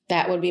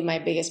 That would be my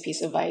biggest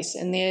piece of advice.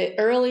 And the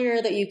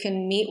earlier that you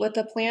can meet with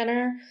a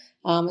planner,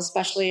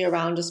 especially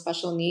around just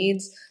special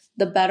needs,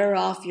 the better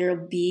off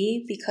you'll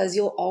be because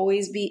you'll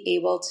always be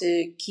able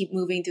to keep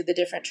moving through the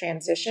different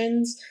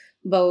transitions,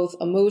 both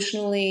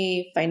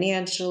emotionally,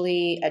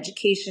 financially,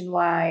 education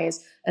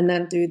wise, and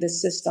then through the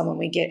system when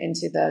we get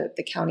into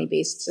the county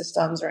based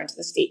systems or into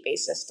the state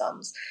based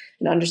systems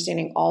and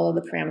understanding all of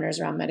the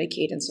parameters around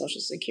Medicaid and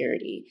Social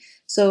Security.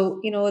 So,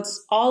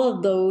 it's all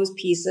of those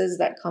pieces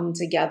that come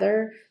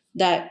together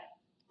that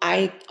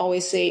I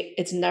always say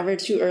it's never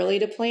too early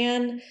to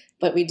plan,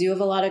 but we do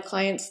have a lot of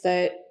clients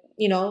that,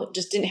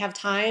 just didn't have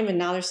time and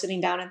now they're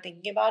sitting down and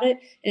thinking about it,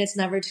 and it's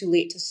never too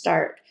late to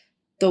start.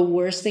 The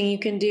worst thing you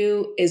can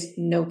do is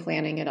no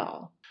planning at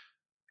all.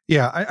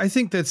 Yeah, I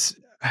think that's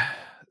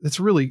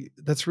really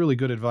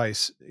good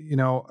advice.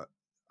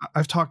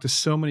 I've talked to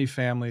so many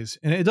families,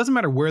 and it doesn't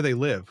matter where they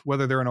live,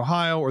 whether they're in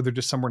Ohio or they're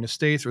just somewhere in the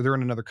States or they're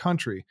in another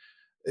country.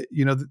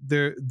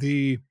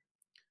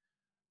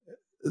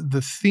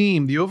 The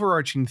theme, the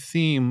overarching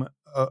theme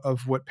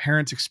of what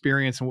parents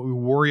experience and what we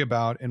worry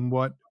about and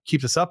what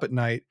keeps us up at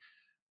night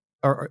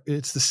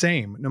it's the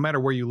same no matter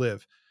where you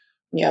live.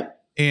 Yep.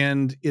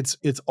 And it's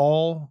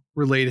all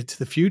related to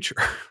the future.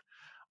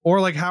 Or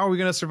like, how are we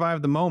going to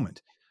survive the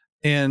moment?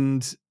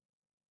 And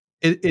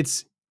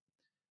it's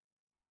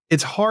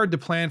hard to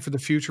plan for the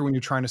future when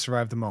you're trying to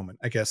survive the moment,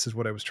 I guess is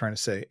what I was trying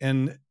to say.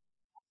 And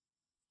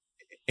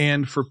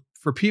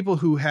for people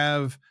who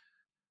have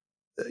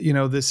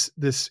this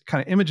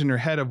kind of image in their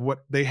head of what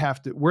they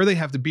have to where they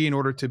have to be in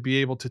order to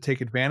be able to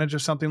take advantage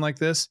of something like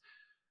this,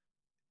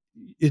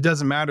 it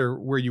doesn't matter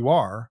where you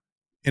are,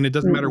 and it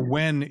doesn't matter Mhm.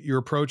 when you're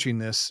approaching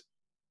this.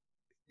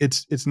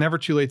 It's never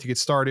too late to get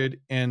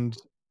started, and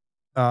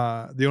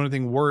the only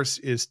thing worse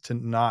is to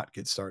not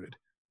get started,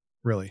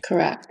 really.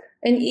 Correct.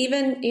 And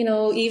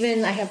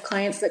even I have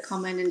clients that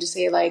come in and just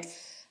say, like,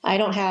 I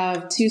don't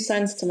have 2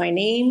 cents to my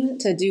name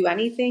to do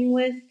anything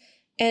with.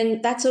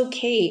 And that's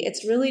okay.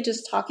 It's really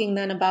just talking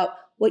then about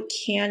what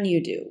can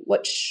you do?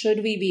 What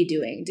should we be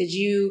doing? Did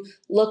you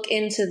look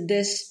into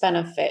this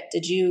benefit?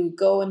 Did you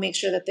go and make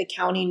sure that the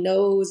county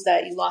knows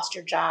that you lost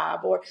your job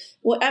or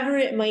whatever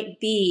it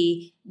might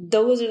be?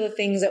 Those are the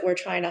things that we're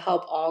trying to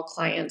help all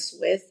clients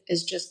with,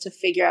 is just to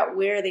figure out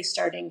where are they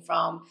starting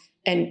from,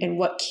 and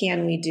what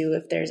can we do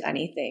if there's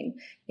anything.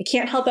 It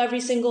can't help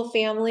every single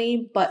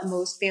family, but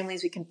most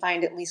families we can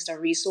find at least a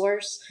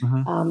resource,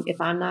 Mhm.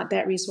 if I'm not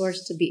that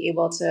resource, to be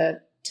able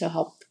to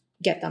help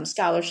get them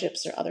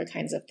scholarships or other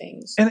kinds of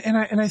things. And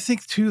I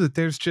think too that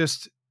there's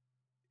just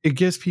it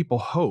gives people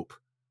hope,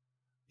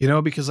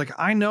 because like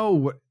I know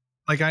what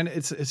like I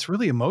it's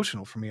really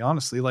emotional for me,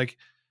 honestly. Like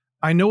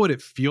I know what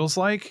it feels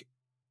like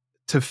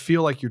to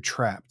feel like you're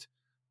trapped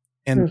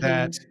and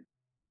that Mm-hmm.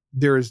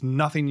 there is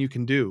nothing you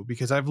can do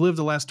because I've lived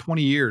the last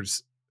 20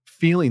 years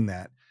feeling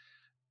that.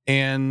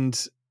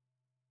 And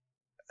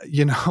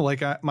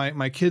like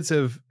my kids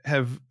have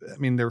I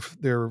mean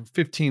they're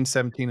 15,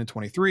 17 and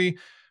 23.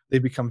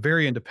 They've become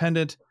very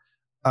independent.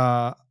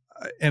 Uh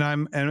and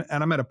I'm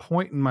at a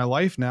point in my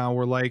life now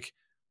where like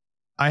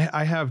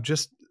I have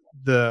just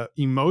the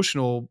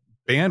emotional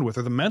bandwidth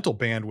or the mental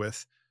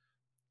bandwidth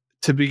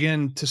to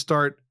begin to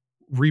start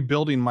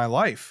rebuilding my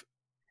life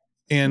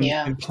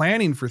Yeah. and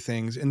planning for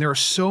things. And there are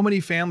so many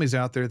families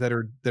out there that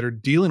are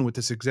dealing with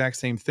this exact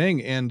same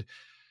thing. And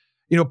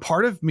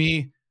part of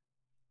me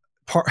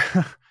part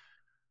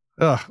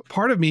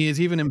part of me is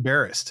even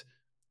embarrassed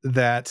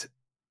that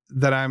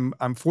I'm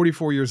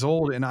 44 years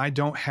old and I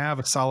don't have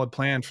a solid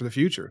plan for the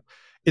future.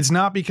 It's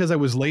not because I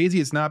was lazy.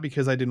 It's not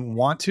because I didn't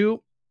want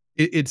to.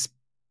 It's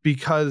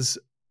because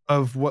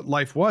of what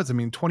life was. I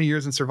mean, 20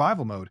 years in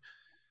survival mode,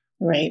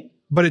 Right.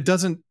 but it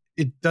doesn't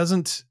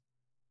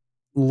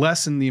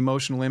lessen the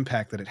emotional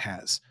impact that it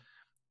has.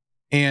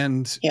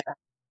 And Yeah.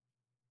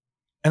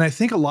 and I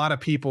think a lot of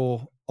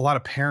people, a lot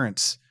of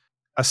parents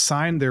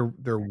assign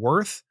their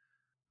worth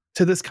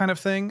to this kind of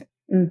thing,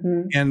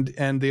 Mm-hmm.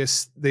 and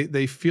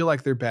they feel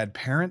like they're bad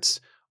parents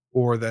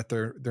or that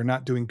they're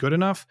not doing good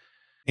enough.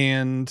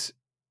 And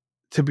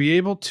to be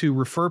able to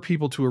refer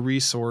people to a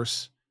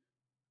resource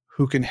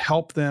who can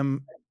help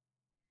them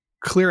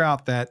clear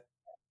out that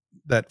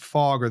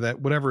fog or that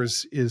whatever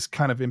is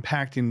kind of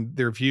impacting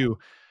their view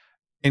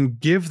and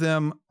give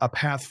them a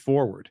path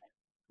forward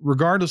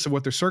regardless of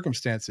what their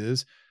circumstance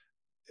is,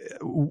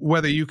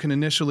 whether you can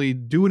initially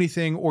do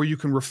anything or you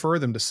can refer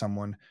them to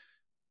someone,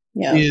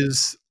 Yeah.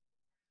 is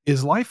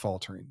life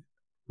altering,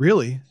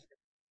 really.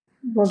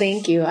 Well,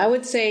 thank you. I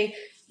would say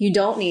you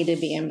don't need to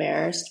be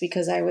embarrassed,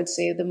 because I would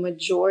say the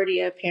majority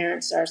of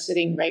parents are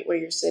sitting right where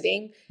you're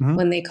sitting Mm-hmm.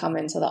 when they come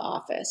into the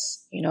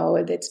office.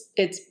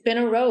 It's been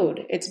a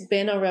road. It's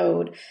been a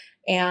road.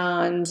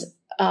 And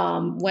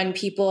when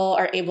people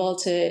are able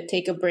to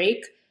take a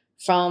break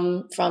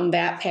from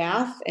that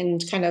path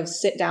and kind of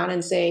sit down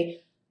and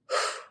say,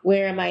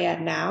 where am I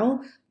at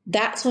now?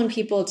 That's when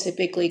people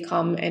typically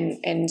come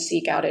and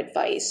seek out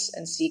advice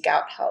and seek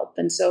out help.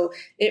 And so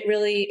it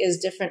really is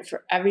different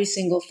for every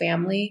single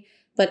family,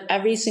 but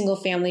every single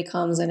family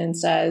comes in and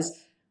says,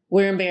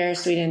 we're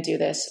embarrassed we didn't do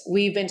this.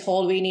 We've been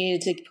told we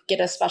needed to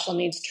get a special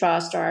needs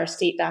trust or our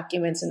state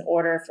documents in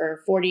order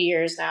for 40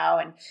 years now,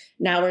 and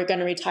now we're going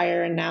to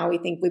retire, and now we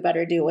think we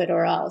better do it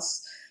or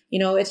else.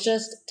 It's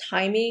just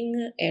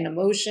timing and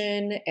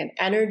emotion and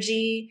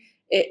energy.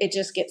 It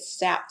just gets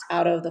sapped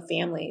out of the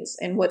families.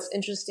 And what's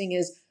interesting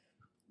is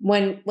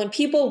when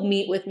people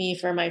meet with me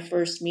for my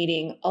first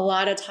meeting, a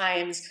lot of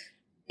times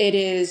it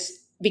is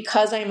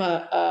because I'm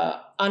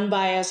a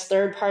unbiased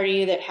third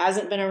party that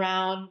hasn't been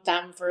around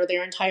them for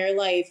their entire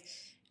life.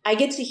 I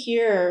get to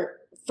hear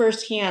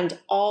firsthand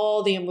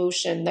all the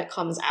emotion that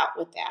comes out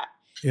with that.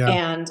 Yeah.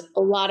 And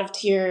a lot of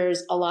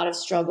tears, a lot of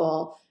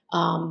struggle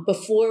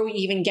before we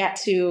even get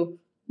to,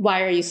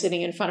 why are you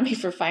sitting in front of me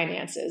for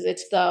finances?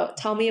 It's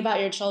tell me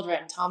about your children.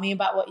 Tell me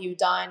about what you've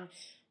done,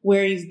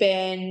 where you've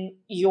been,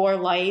 your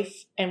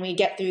life. And we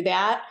get through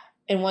that.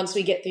 And once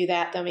we get through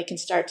that, then we can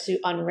start to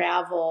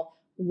unravel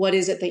what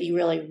is it that you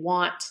really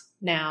want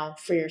now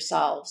for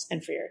yourselves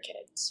and for your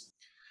kids.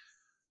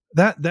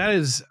 That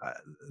is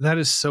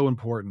so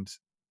important.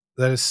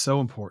 That is so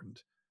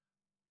important.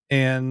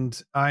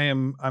 And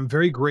I'm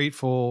very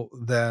grateful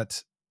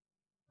that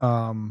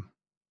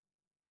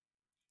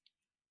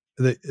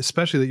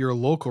especially that you're a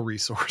local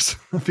resource,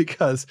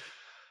 because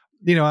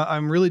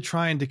I'm really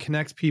trying to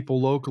connect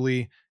people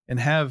locally and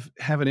have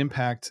an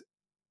impact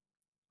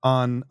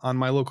on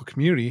my local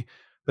community.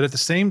 But at the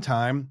same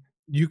time,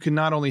 you can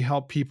not only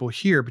help people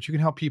here, but you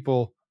can help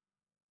people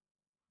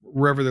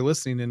wherever they're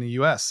listening in the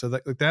US. So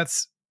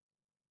that's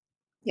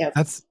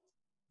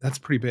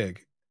pretty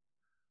big.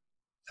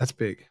 That's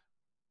big.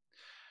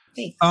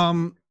 Thanks.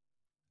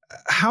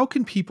 How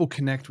can people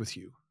connect with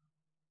you?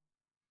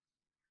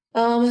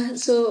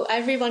 So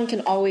everyone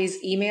can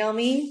always email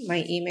me.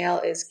 My email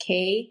is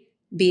KB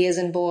as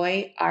in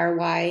boy,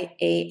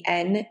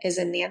 RYAN as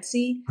in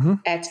Nancy,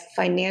 at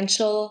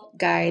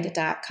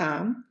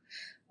financialguide.com.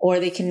 Or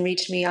they can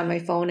reach me on my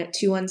phone at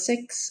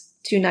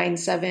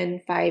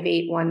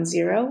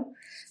 216-297-5810.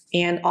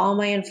 And all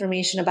my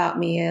information about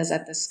me is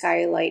at the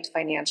Skylight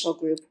Financial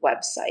Group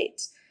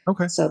website.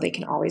 Okay. So they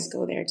can always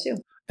go there too.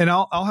 And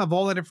I'll have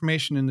all that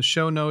information in the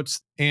show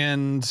notes.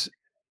 And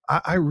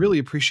I really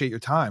appreciate your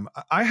time.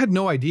 I had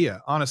no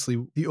idea,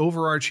 honestly, the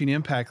overarching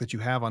impact that you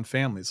have on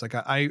families. Like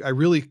I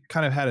really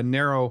kind of had a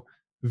narrow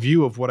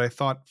view of what I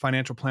thought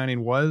financial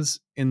planning was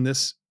in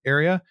this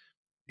area.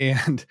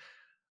 And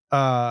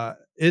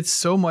it's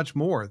so much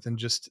more than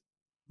just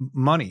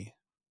money.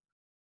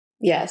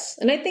 Yes.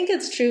 And I think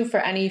it's true for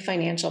any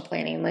financial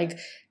planning. Like,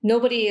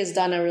 nobody has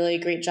done a really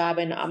great job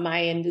in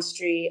my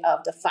industry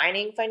of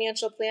defining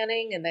financial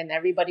planning. And then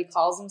everybody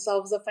calls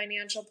themselves a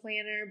financial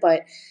planner.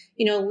 But,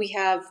 we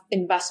have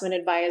investment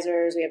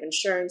advisors, we have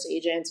insurance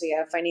agents, we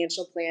have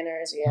financial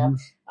planners, we have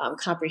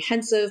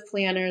comprehensive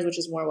planners, which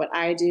is more what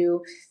I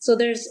do. So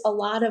there's a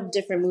lot of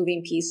different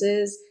moving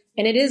pieces.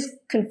 And it is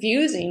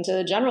confusing to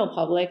the general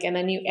public. And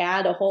then you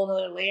add a whole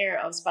other layer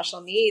of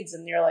special needs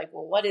and you're like,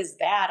 well, what is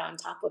that on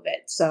top of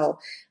it? So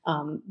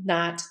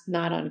not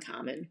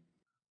uncommon.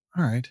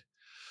 All right.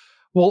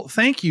 Well,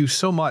 thank you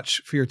so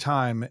much for your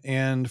time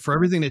and for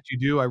everything that you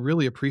do. I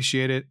really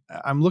appreciate it.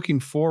 I'm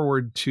looking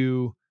forward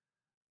to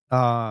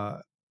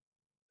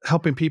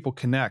helping people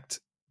connect,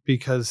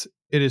 because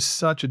it is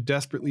such a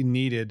desperately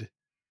needed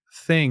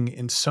thing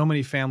in so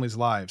many families'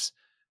 lives.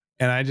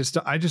 And I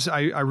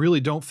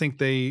really don't think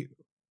they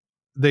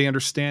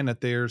understand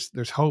that there's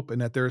hope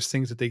and that there's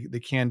things that they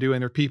can do.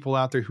 And there are people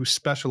out there who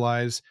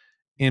specialize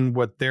in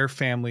what their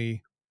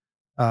family's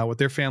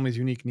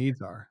unique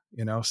needs are,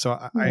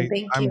 So I'm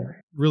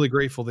really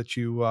grateful that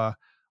you were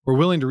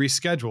willing to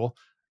reschedule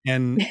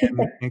and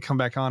come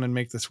back on and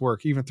make this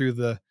work, even through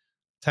the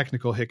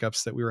technical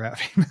hiccups that we were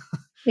having.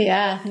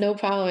 Yeah, no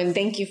problem. And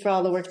thank you for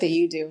all the work that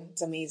you do.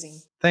 It's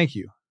amazing. Thank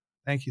you.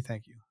 Thank you.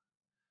 Thank you.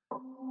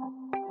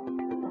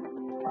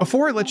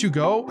 Before I let you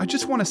go, I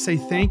just want to say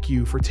thank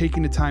you for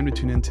taking the time to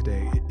tune in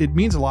today. It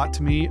means a lot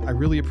to me. I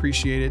really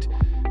appreciate it.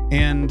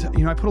 And,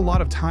 I put a lot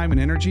of time and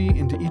energy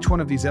into each one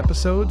of these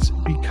episodes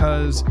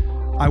because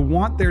I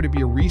want there to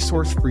be a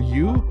resource for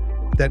you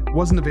that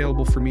wasn't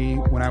available for me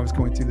when I was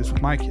going through this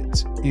with my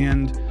kids.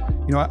 And,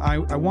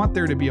 I want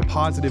there to be a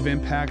positive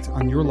impact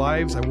on your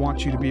lives. I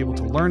want you to be able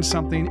to learn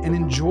something and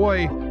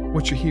enjoy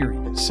what you're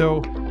hearing.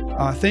 So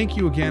thank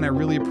you again. I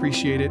really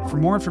appreciate it. For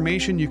more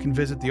information, you can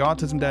visit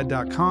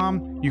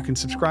theautismdad.com. You can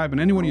subscribe on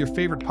any one of your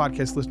favorite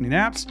podcast listening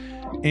apps.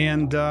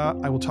 And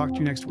I will talk to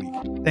you next week.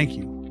 Thank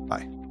you.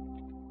 Bye.